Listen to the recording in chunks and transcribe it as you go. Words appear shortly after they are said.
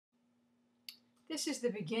This is the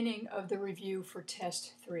beginning of the review for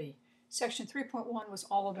Test 3. Section 3.1 was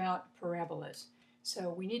all about parabolas. So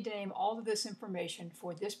we need to name all of this information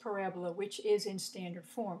for this parabola, which is in standard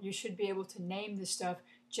form. You should be able to name this stuff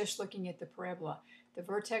just looking at the parabola. The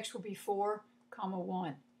vertex will be 4,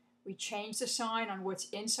 1. We change the sign on what's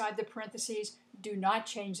inside the parentheses. Do not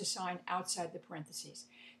change the sign outside the parentheses.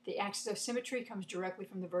 The axis of symmetry comes directly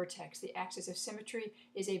from the vertex. The axis of symmetry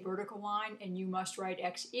is a vertical line, and you must write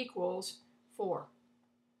x equals 4.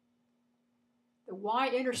 The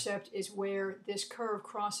y-intercept is where this curve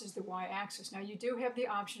crosses the y-axis. Now you do have the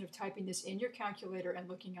option of typing this in your calculator and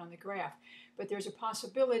looking on the graph, but there's a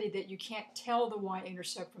possibility that you can't tell the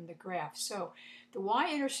y-intercept from the graph. So the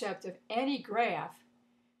y-intercept of any graph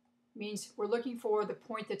means we're looking for the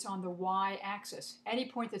point that's on the y-axis. Any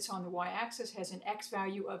point that's on the y-axis has an x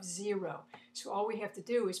value of 0. So all we have to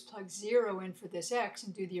do is plug 0 in for this x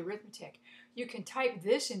and do the arithmetic. You can type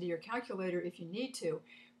this into your calculator if you need to,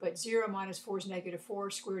 but 0 minus 4 is negative 4,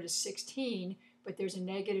 squared is 16, but there's a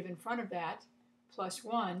negative in front of that, plus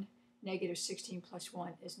 1, negative 16 plus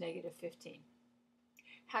 1 is negative 15.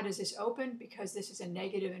 How does this open? Because this is a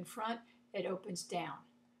negative in front, it opens down.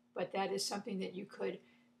 But that is something that you could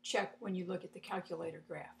check when you look at the calculator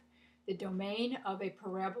graph. The domain of a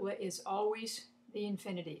parabola is always the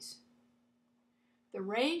infinities. The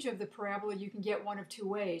range of the parabola you can get one of two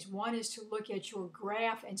ways. One is to look at your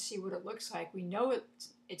graph and see what it looks like. We know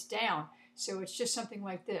it's down, so it's just something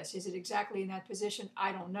like this. Is it exactly in that position?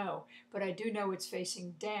 I don't know, but I do know it's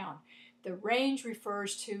facing down. The range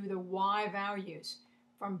refers to the y values.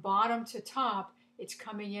 From bottom to top, it's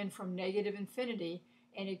coming in from negative infinity,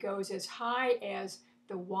 and it goes as high as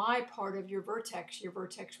the y part of your vertex. Your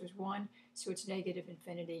vertex was 1, so it's negative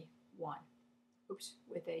infinity 1. Oops,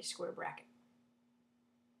 with a square bracket.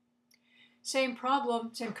 Same problem,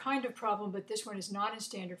 same kind of problem, but this one is not in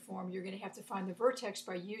standard form. You're going to have to find the vertex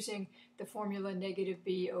by using the formula negative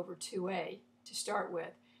b over 2a to start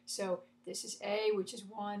with. So this is a, which is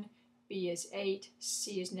 1, b is 8,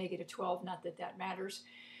 c is negative 12, not that that matters.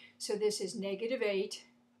 So this is negative 8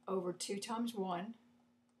 over 2 times 1,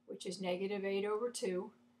 which is negative 8 over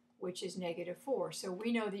 2, which is negative 4. So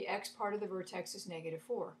we know the x part of the vertex is negative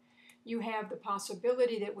 4. You have the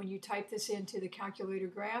possibility that when you type this into the calculator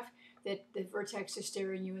graph, that the vertex is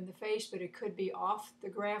staring you in the face, but it could be off the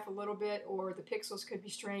graph a little bit, or the pixels could be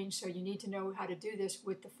strange, so you need to know how to do this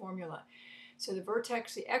with the formula. So the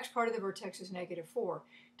vertex, the x part of the vertex is negative 4.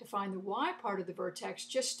 To find the y part of the vertex,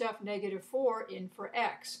 just stuff negative 4 in for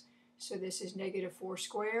x. So this is negative 4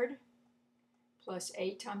 squared plus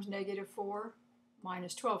 8 times negative 4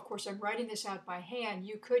 minus 12. Of course, I'm writing this out by hand.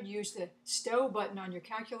 You could use the stow button on your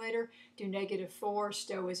calculator, do negative 4,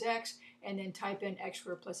 stow is x, and then type in x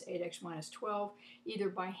squared plus 8x minus 12, either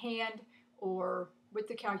by hand or with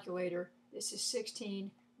the calculator. This is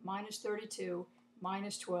 16 minus 32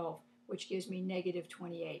 minus 12, which gives me negative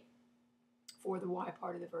 28 for the y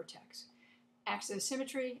part of the vertex. Axis of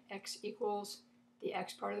symmetry, x equals the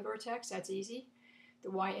x part of the vertex. That's easy. The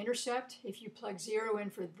y-intercept, if you plug 0 in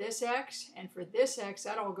for this x and for this x,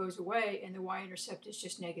 that all goes away, and the y-intercept is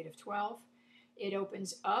just negative 12. It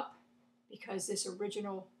opens up because this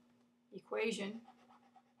original equation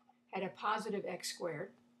had a positive x squared,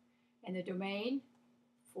 and the domain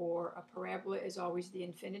for a parabola is always the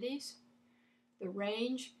infinities. The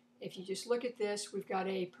range, if you just look at this, we've got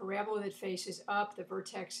a parabola that faces up. The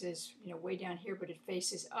vertex is way down here, but it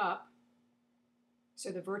faces up. So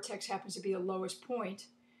the vertex happens to be the lowest point.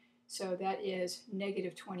 So that is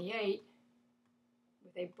negative 28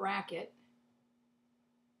 with a bracket,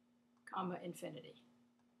 comma, infinity.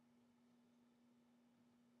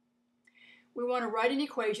 We want to write an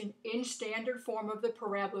equation in standard form of the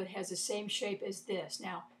parabola. It has the same shape as this.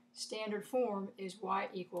 Now, standard form is y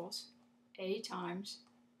equals a times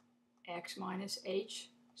x minus h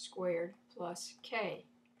squared plus k,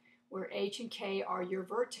 where h and k are your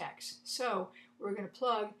vertex. So we're going to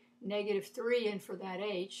plug negative 3 in for that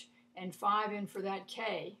h and 5 in for that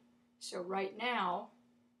k. So right now,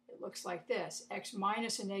 it looks like this. X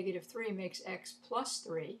minus a negative 3 makes x plus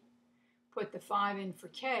 3. Put the 5 in for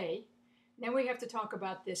k. Then we have to talk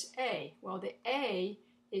about this a. Well, the a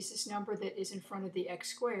is this number that is in front of the x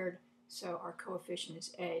squared, so our coefficient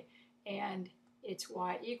is a. And it's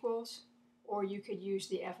y equals, or you could use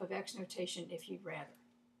the f of x notation if you'd rather.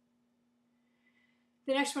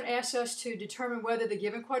 The next one asks us to determine whether the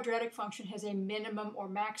given quadratic function has a minimum or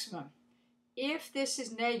maximum. If this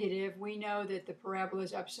is negative, we know that the parabola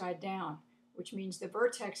is upside down, which means the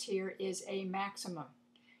vertex here is a maximum.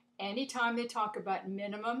 Anytime they talk about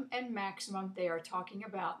minimum and maximum, they are talking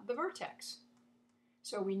about the vertex.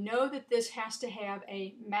 So we know that this has to have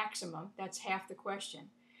a maximum. That's half the question.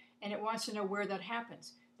 And it wants to know where that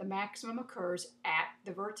happens. The maximum occurs at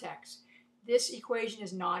the vertex. This equation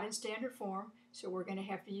is not in standard form, so we're going to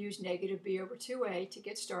have to use negative b over 2a to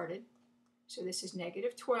get started. So this is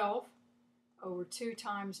negative 12 over 2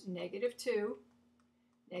 times negative 2.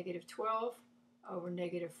 Negative 12 over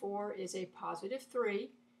negative 4 is a positive 3.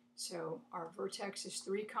 So our vertex is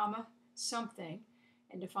 3 comma something.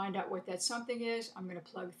 And to find out what that something is, I'm going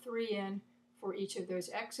to plug 3 in for each of those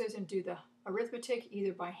x's and do the arithmetic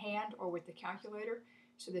either by hand or with the calculator.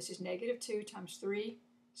 So this is negative 2 times 3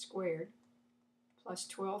 squared plus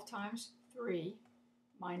 12 times 3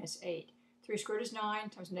 minus 8. 3 squared is 9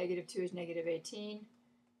 times negative 2 is negative 18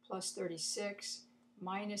 plus 36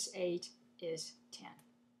 minus 8 is 10.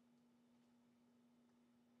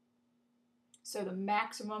 So the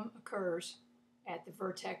maximum occurs at the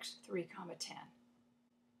vertex 3 comma 10.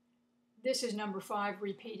 This is number 5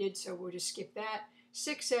 repeated, so we'll just skip that.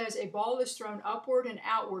 6 says a ball is thrown upward and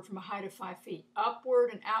outward from a height of 5 feet.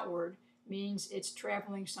 Upward and outward means it's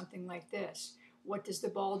traveling something like this. What does the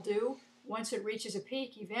ball do? Once it reaches a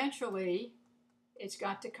peak, eventually it's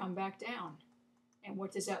got to come back down. And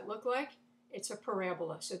what does that look like? It's a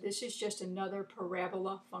parabola. So this is just another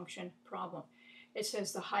parabola function problem. It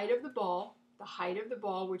says the height of the ball,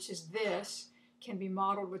 which is this, can be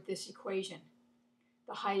modeled with this equation.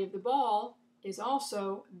 The height of the ball is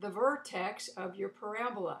also the vertex of your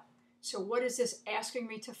parabola. So what is this asking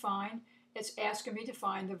me to find? It's asking me to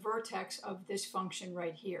find the vertex of this function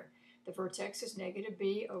right here. The vertex is negative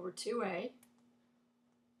b over 2a,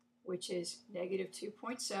 which is negative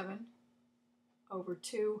 2.7 over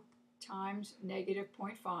 2 times negative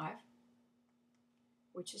 0.5,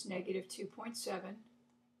 which is negative 2.7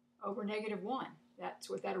 over negative 1. That's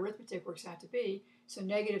what that arithmetic works out to be. So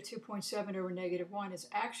negative 2.7 over negative 1 is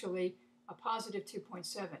actually a positive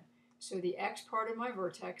 2.7. So the x part of my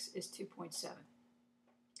vertex is 2.7.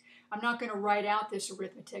 I'm not going to write out this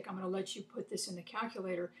arithmetic. I'm going to let you put this in the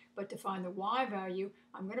calculator. But to find the y value,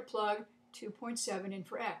 I'm going to plug 2.7 in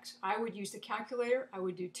for x. I would use the calculator. I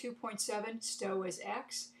would do 2.7 stow as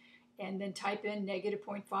x, and then type in negative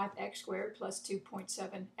 0.5 x squared plus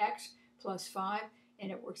 2.7 x plus 5,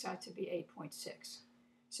 and it works out to be 8.6.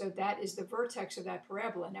 So that is the vertex of that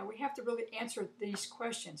parabola. Now we have to really answer these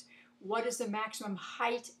questions. What is the maximum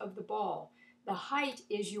height of the ball? The height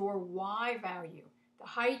is your y value. The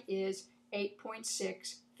height is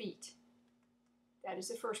 8.6 feet. That is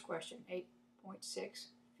the first question, 8.6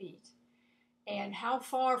 feet. And how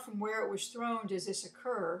far from where it was thrown does this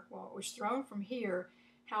occur? Well, it was thrown from here.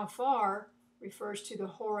 How far refers to the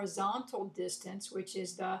horizontal distance, which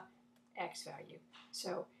is the x value.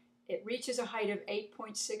 So it reaches a height of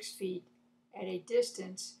 8.6 feet at a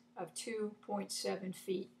distance of 2.7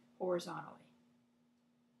 feet horizontally.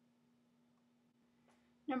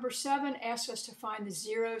 Number 7 asks us to find the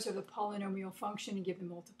zeros of the polynomial function and give the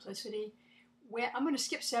multiplicity. I'm going to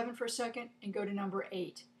skip 7 for a second and go to number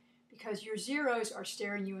 8, because your zeros are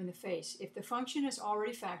staring you in the face. If the function is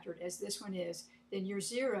already factored, as this one is, then your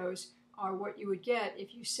zeros are what you would get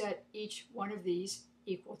if you set each one of these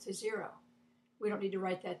equal to 0. We don't need to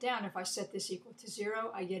write that down. If I set this equal to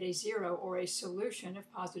 0, I get a 0 or a solution of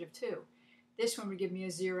positive 2. This one would give me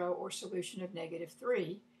a 0 or solution of negative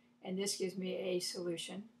 3, and this gives me a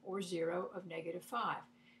solution or 0 of negative 5.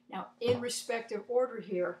 Now, in respective order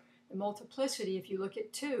here, the multiplicity, if you look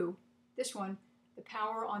at 2, this one, the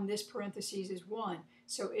power on this parentheses is 1,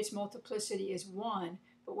 so its multiplicity is 1,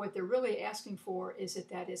 but what they're really asking for is that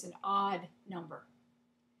that is an odd number.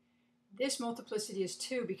 This multiplicity is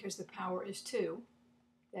 2 because the power is 2.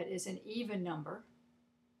 That is an even number.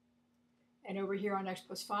 And over here on x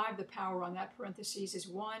plus 5, the power on that parentheses is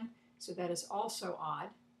 1, so that is also odd.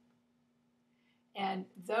 And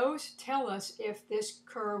those tell us if this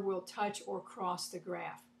curve will touch or cross the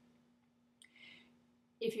graph.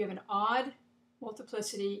 If you have an odd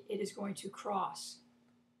multiplicity, it is going to cross.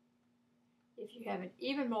 If you have an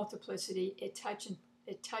even multiplicity, it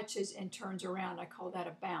touches and turns around. I call that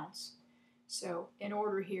a bounce. So in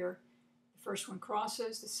order here, the first one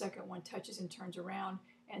crosses, the second one touches and turns around,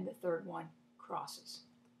 and the third one crosses.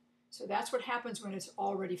 So that's what happens when it's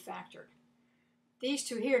already factored. These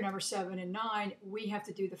two here, number 7 and 9, we have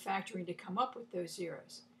to do the factoring to come up with those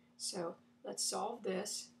zeros. So let's solve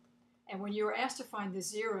this. And when you are asked to find the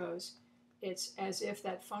zeros, it's as if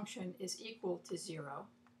that function is equal to 0,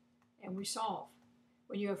 and we solve.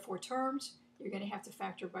 When you have 4 terms, you're going to have to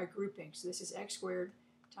factor by grouping. So this is x squared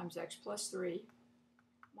times x plus 3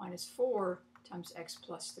 minus 4 times x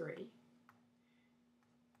plus 3.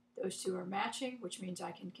 Those two are matching, which means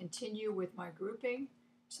I can continue with my grouping.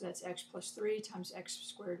 So that's x plus 3 times x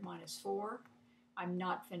squared minus 4. I'm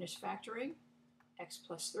not finished factoring. X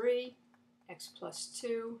plus 3, x plus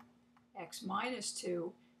 2, x minus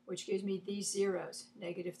 2, which gives me these zeros,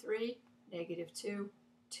 negative 3, negative 2,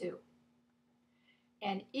 2.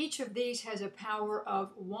 And each of these has a power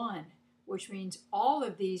of 1, which means all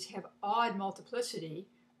of these have odd multiplicity,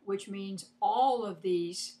 which means all of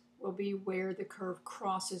these will be where the curve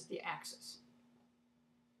crosses the axis.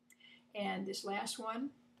 And this last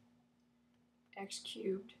one, x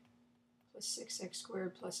cubed plus 6x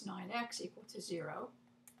squared plus 9x equal to 0.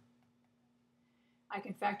 I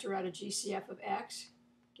can factor out a GCF of x,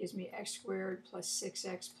 gives me x squared plus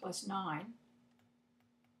 6x plus 9.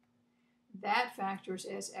 That factors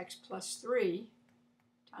as x plus 3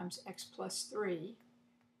 times x plus 3.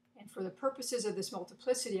 And for the purposes of this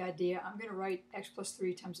multiplicity idea, I'm going to write x plus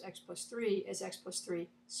 3 times x plus 3 as x plus 3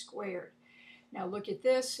 squared. Now look at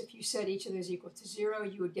this. If you set each of those equal to 0,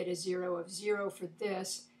 you would get a 0 of 0 for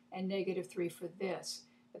this and negative 3 for this.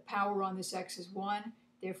 The power on this x is 1,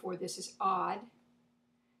 therefore this is odd.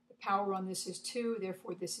 The power on this is 2,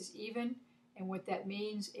 therefore this is even. And what that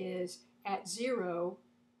means is at 0,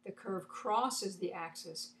 the curve crosses the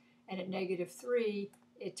axis, and at negative 3,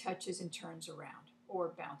 it touches and turns around,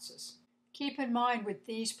 or bounces. Keep in mind with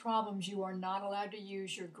these problems, you are not allowed to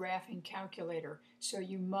use your graphing calculator, so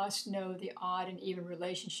you must know the odd and even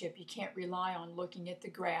relationship. You can't rely on looking at the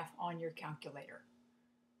graph on your calculator.